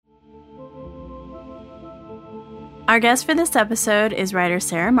Our guest for this episode is writer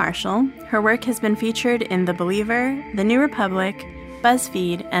Sarah Marshall. Her work has been featured in The Believer, The New Republic,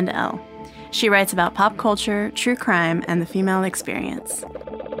 BuzzFeed, and Elle. She writes about pop culture, true crime, and the female experience.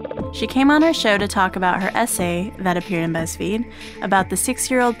 She came on our show to talk about her essay that appeared in BuzzFeed about the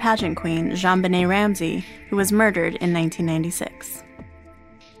 6-year-old pageant queen, JonBenét Ramsey, who was murdered in 1996.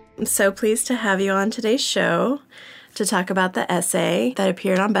 I'm so pleased to have you on today's show to talk about the essay that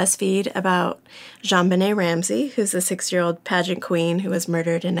appeared on BuzzFeed about JonBenét Ramsey, who's a 6-year-old pageant queen who was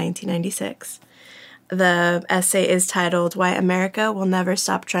murdered in 1996. The essay is titled, Why America Will Never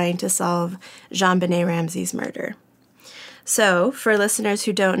Stop Trying to Solve JonBenét Ramsey's Murder. So, for listeners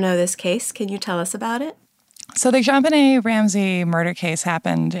who don't know this case, can you tell us about it? So the JonBenét Ramsey murder case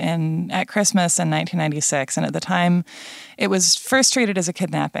happened at Christmas in 1996, and at the time, it was first treated as a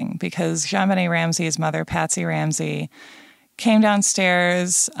kidnapping because JonBenét Ramsey's mother, Patsy Ramsey, came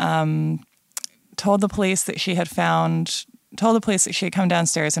downstairs, told the police that she had come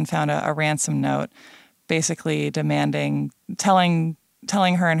downstairs and found a ransom note, basically telling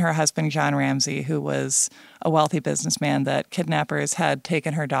her and her husband, John Ramsey, who was a wealthy businessman, that kidnappers had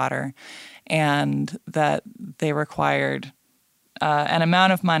taken her daughter and that they required an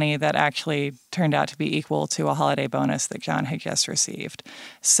amount of money that actually turned out to be equal to a holiday bonus that John had just received.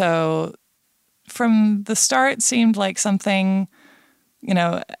 So from the start, seemed like something,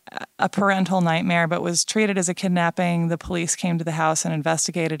 a parental nightmare, but was treated as a kidnapping. The police came to the house and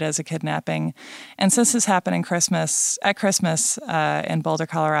investigated as a kidnapping. And since this happened at Christmas in Boulder,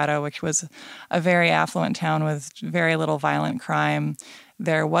 Colorado, which was a very affluent town with very little violent crime,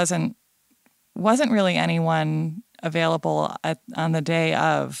 there wasn't really anyone available on the day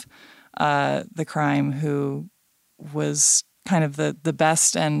of the crime who was kind of the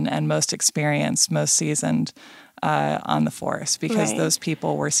best and most experienced, most seasoned on the force, because those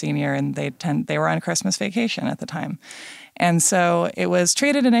people were senior and they were on Christmas vacation at the time. And so it was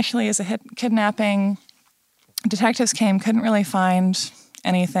treated initially as a kidnapping. Detectives couldn't really find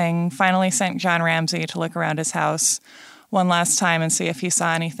anything, finally sent John Ramsey to look around his house one last time and see if he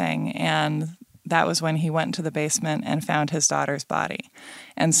saw anything. And that was when he went into the basement and found his daughter's body.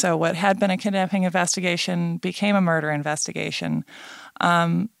 And so what had been a kidnapping investigation became a murder investigation.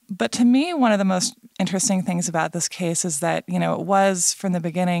 But to me, one of the most interesting things about this case is that, it was from the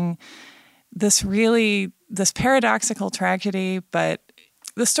beginning this paradoxical tragedy, but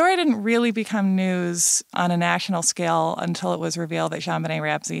the story didn't really become news on a national scale until it was revealed that JonBenét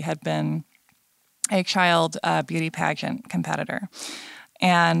Ramsey had been a child beauty pageant competitor.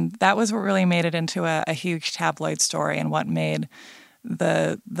 And that was what really made it into a huge tabloid story, and what made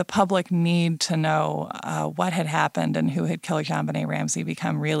the public need to know what had happened and who had killed JonBenét Ramsey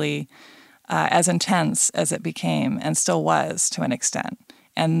become really as intense as it became, and still was to an extent.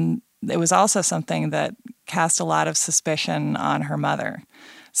 And it was also something that cast a lot of suspicion on her mother.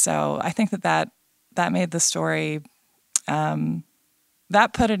 So I think that made the story,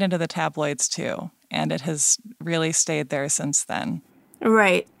 that put it into the tabloids too, and it has really stayed there since then.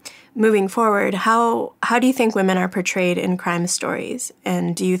 Right. Moving forward, how do you think women are portrayed in crime stories?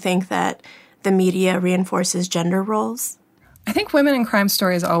 And do you think that the media reinforces gender roles? I think women in crime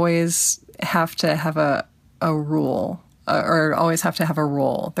stories always have to have a rule, or always have to have a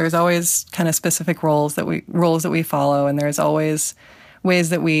role. There's always kind of specific roles that we follow, and there's always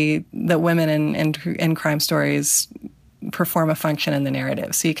ways that women in crime stories perform a function in the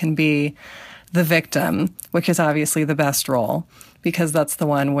narrative. So you can be the victim, which is obviously the best role, because that's the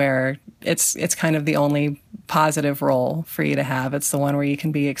one where it's kind of the only positive role for you to have. It's the one where you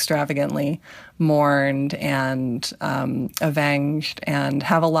can be extravagantly mourned and avenged, and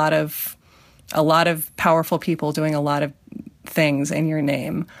have a lot of powerful people doing a lot of things in your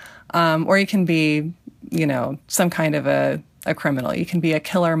name. Or you can be, some kind of a criminal. You can be a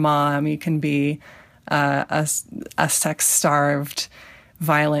killer mom. You can be a sex-starved,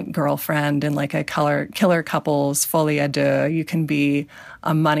 violent girlfriend in like a killer couple's folie à deux. You can be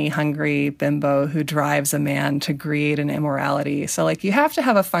a money-hungry bimbo who drives a man to greed and immorality. So like you have to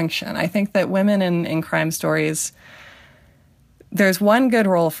have a function. I think that women in crime stories, there's one good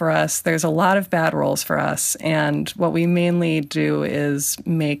role for us. There's a lot of bad roles for us. And what we mainly do is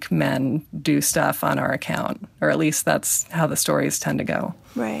make men do stuff on our account, or at least that's how the stories tend to go.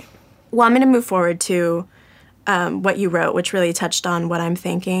 Right. Well, I'm going to move forward to what you wrote, which really touched on what I'm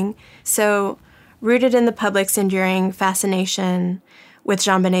thinking. So, rooted in the public's enduring fascination with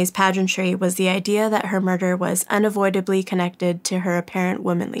JonBenét's pageantry was the idea that her murder was unavoidably connected to her apparent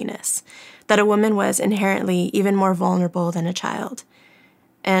womanliness, that a woman was inherently even more vulnerable than a child.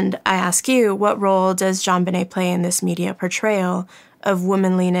 And I ask you, what role does JonBenét play in this media portrayal of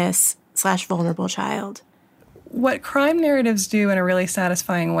womanliness / vulnerable child? what crime narratives do in a really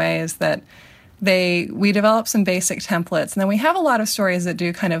satisfying way is that we develop some basic templates, and then we have a lot of stories that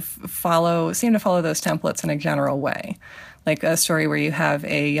do kind of seem to follow those templates in a general way. Like a story where you have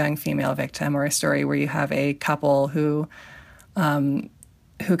a young female victim, or a story where you have a couple who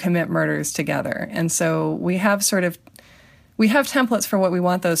commit murders together. And so we have templates for what we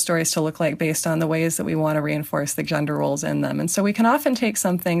want those stories to look like based on the ways that we want to reinforce the gender roles in them. And so we can often take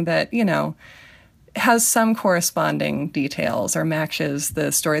something that, has some corresponding details or matches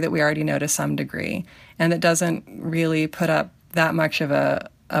the story that we already know to some degree, and that doesn't really put up that much of a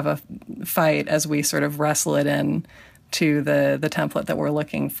fight as we sort of wrestle it in to the template that we're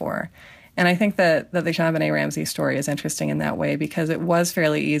looking for. And I think that the JonBenét Ramsey story is interesting in that way because it was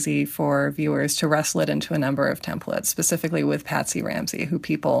fairly easy for viewers to wrestle it into a number of templates, specifically with Patsy Ramsey, who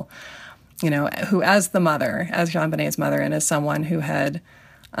people, who as JonBenét's mother and as someone who had,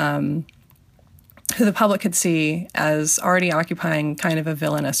 who the public could see as already occupying kind of a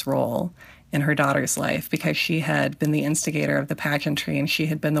villainous role in her daughter's life because she had been the instigator of the pageantry and she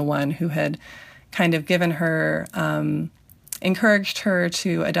had been the one who had kind of given her, encouraged her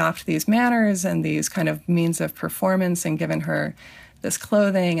to adopt these manners and these kind of means of performance and given her this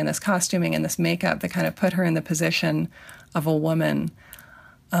clothing and this costuming and this makeup that kind of put her in the position of a woman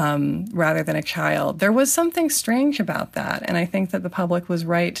rather than a child. There was something strange about that, and I think that the public was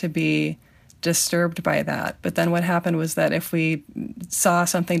right to be disturbed by that. But then what happened was that if we saw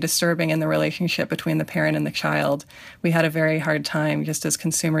something disturbing in the relationship between the parent and the child, we had a very hard time, just as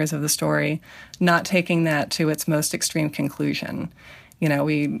consumers of the story, not taking that to its most extreme conclusion.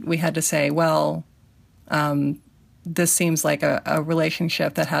 We had to say, well, this seems like a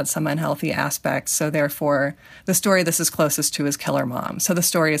relationship that had some unhealthy aspects, so therefore the story this is closest to is Killer Mom. So the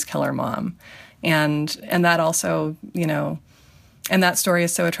story is Killer Mom. And that also, and that story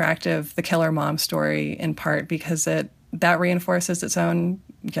is so attractive, the Killer Mom story, in part because that reinforces its own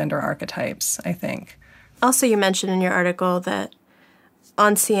gender archetypes, I think. Also, you mentioned in your article that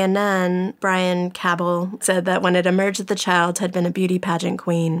on CNN, Brian Cabell said that when it emerged that the child had been a beauty pageant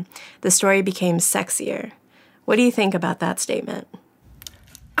queen, the story became sexier. What do you think about that statement?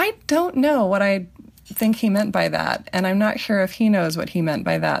 I don't know what I think he meant by that, and I'm not sure if he knows what he meant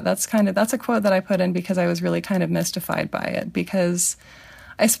by that. That's a quote that I put in because I was really kind of mystified by it, because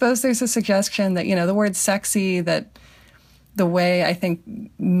I suppose there's a suggestion that, the word sexy, that the way I think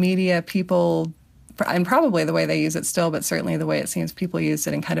media people, and probably the way they use it still, but certainly the way it seems people used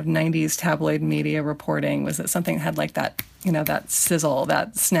it in kind of 90s tabloid media reporting, was that something that had like that, that sizzle,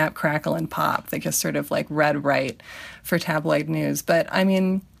 that snap, crackle, and pop that just sort of like read right for tabloid news. But I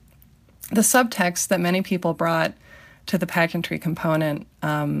mean, the subtext that many people brought to the pageantry component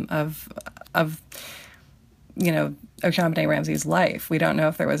of JonBenét Ramsey's life. We don't know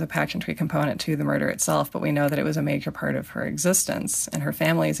if there was a pageantry component to the murder itself, but we know that it was a major part of her existence and her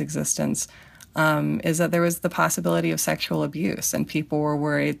family's existence, is that there was the possibility of sexual abuse. And people were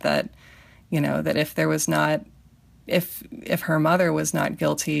worried that, that if there was not, if her mother was not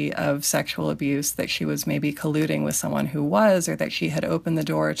guilty of sexual abuse, that she was maybe colluding with someone who was, or that she had opened the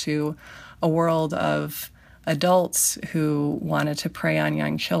door to a world of adults who wanted to prey on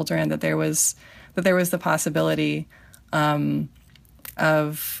young children, that there was the possibility of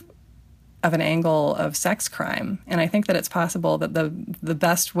an angle of sex crime. And I think that it's possible that the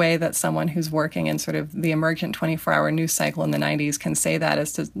best way that someone who's working in sort of the emergent 24-hour news cycle in the 90s can say that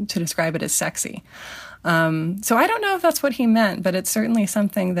is to describe it as sexy. So I don't know if that's what he meant, but it's certainly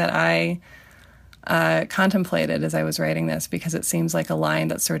something that I contemplated as I was writing this, because it seems like a line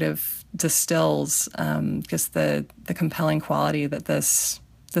that sort of distills just the compelling quality that this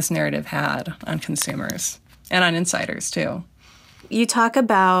narrative had on consumers and on insiders too. You talk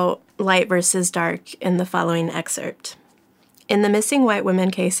about light versus dark in the following excerpt. In the missing white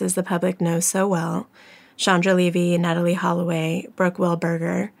women cases the public knows so well, Chandra Levy, Natalee Holloway, Brooke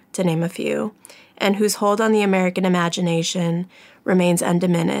Wilberger, to name a few, and whose hold on the American imagination remains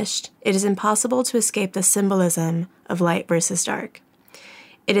undiminished, it is impossible to escape the symbolism of light versus dark.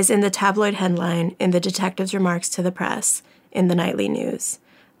 It is in the tabloid headline, in the detective's remarks to the press, in the nightly news.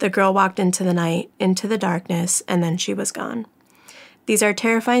 The girl walked into the night, into the darkness, and then she was gone. These are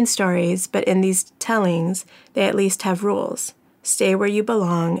terrifying stories, but in these tellings, they at least have rules. Stay where you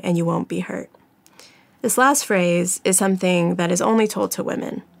belong and you won't be hurt. This last phrase is something that is only told to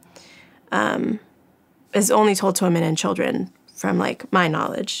women. Is only told to women and children from, my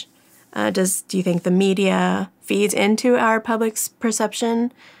knowledge. Do you think the media feeds into our public's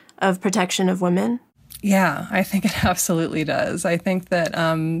perception of protection of women? Yeah, I think it absolutely does. I think that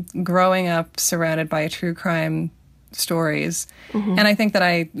growing up surrounded by true crime stories. And I think that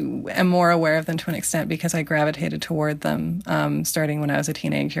I am more aware of them to an extent because I gravitated toward them starting when I was a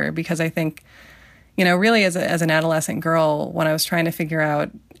teenager. Because I think, really as an adolescent girl, when I was trying to figure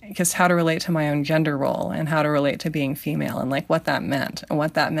out just how to relate to my own gender role and how to relate to being female and like what that meant and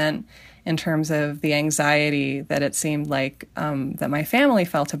what that meant in terms of the anxiety that it seemed like that my family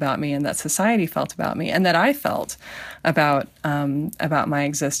felt about me and that society felt about me and that I felt about my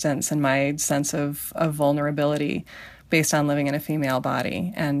existence and my sense of vulnerability based on living in a female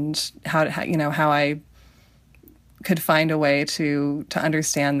body, and how I could find a way to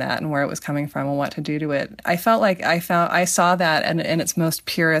understand that and where it was coming from and what to do to it. I felt like I saw that in its most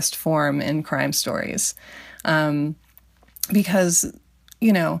purest form in crime stories, because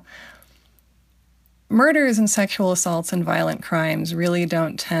murders and sexual assaults and violent crimes really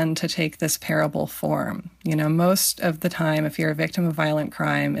don't tend to take this parable form. Most of the time, if you're a victim of violent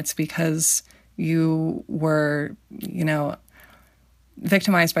crime, it's because you were,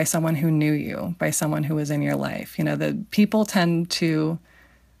 victimized by someone who knew you, by someone who was in your life. The people tend to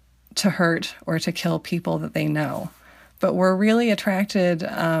hurt or to kill people that they know. But we're really attracted,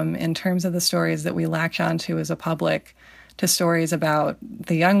 in terms of the stories that we latch onto as a public, to stories about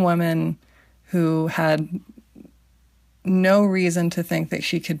the young woman who had no reason to think that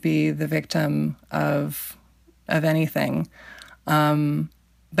she could be the victim of anything,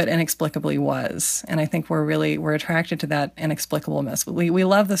 but inexplicably was. And I think we're attracted to that inexplicableness. We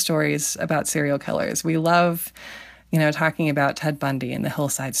love the stories about serial killers. We love, talking about Ted Bundy and the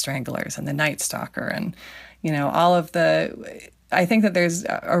Hillside Stranglers and the Night Stalker and, all of the... I think that there's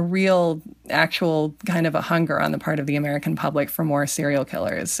a real, actual kind of a hunger on the part of the American public for more serial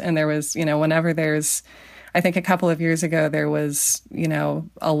killers. And there was, whenever there's, I think a couple of years ago, there was,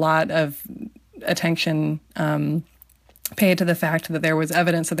 a lot of attention paid to the fact that there was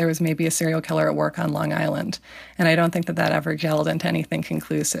evidence that there was maybe a serial killer at work on Long Island. And I don't think that ever gelled into anything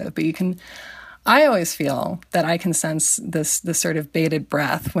conclusive. But I always feel that I can sense this sort of bated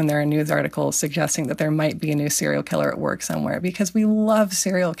breath when there are news articles suggesting that there might be a new serial killer at work somewhere, because we love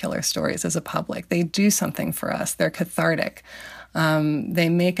serial killer stories as a public. They do something for us. They're cathartic. They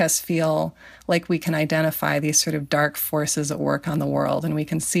make us feel like we can identify these sort of dark forces at work on the world, and we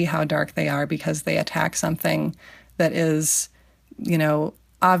can see how dark they are because they attack something that is,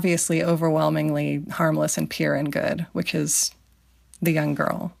 obviously overwhelmingly harmless and pure and good, which is the young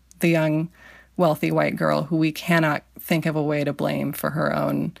girl, the young wealthy white girl who we cannot think of a way to blame for her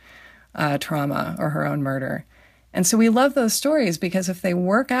own trauma or her own murder. And so we love those stories because if they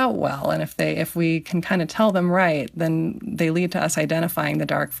work out well and if we can kind of tell them right, then they lead to us identifying the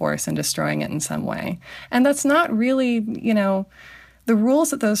dark force and destroying it in some way. And that's not really, the rules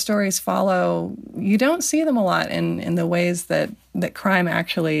that those stories follow, you don't see them a lot in the ways that crime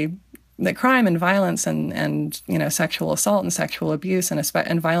and violence and sexual assault and sexual abuse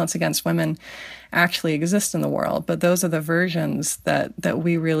and violence against women actually exist in the world. But those are the versions that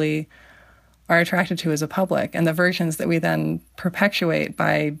we really are attracted to as a public, and the versions that we then perpetuate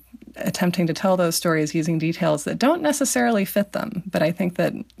by attempting to tell those stories using details that don't necessarily fit them. But I think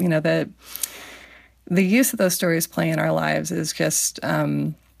that, the use that those stories play in our lives is just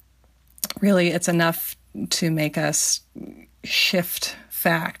really, it's enough to make us shift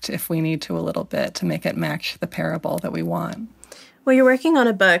fact if we need to a little bit to make it match the parable that we want. Well, you're working on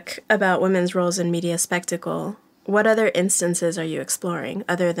a book about women's roles in media spectacle. What other instances are you exploring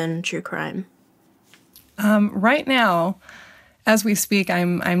other than true crime? Right now, as we speak,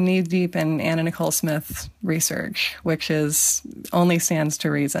 I'm knee deep in Anna Nicole Smith's research, which only stands to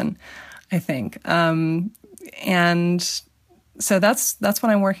reason, I think. And so that's what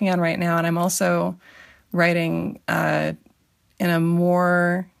I'm working on right now. And I'm also writing in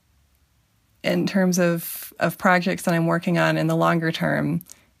terms of projects that I'm working on in the longer term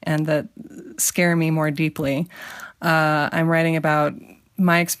and that scare me more deeply. I'm writing about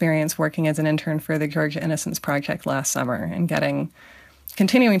my experience working as an intern for the Georgia Innocence Project last summer and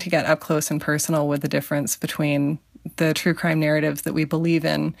continuing to get up close and personal with the difference between the true crime narratives that we believe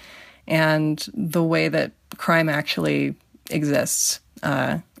in and the way that crime actually exists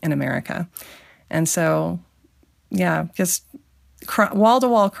in America. And so, yeah, just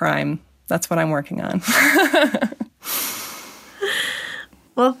wall-to-wall crime. That's what I'm working on.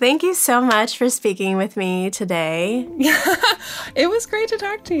 Well, thank you so much for speaking with me today. It was great to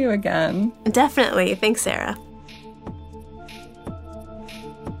talk to you again. Definitely. Thanks, Sarah.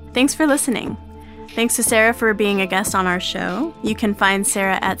 Thanks for listening. Thanks to Sarah for being a guest on our show. You can find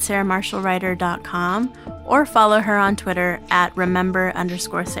Sarah at sarahmarshallwriter.com or follow her on Twitter at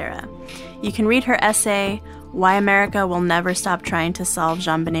remember_Sarah. You can read her essay, Why America Will Never Stop Trying to Solve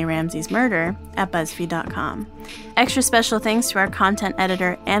JonBenet Ramsey's Murder, at BuzzFeed.com. Extra special thanks to our content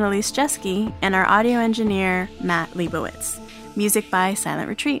editor, Annalise Jeske, and our audio engineer, Matt Leibowitz. Music by Silent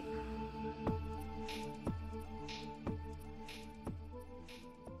Retreat.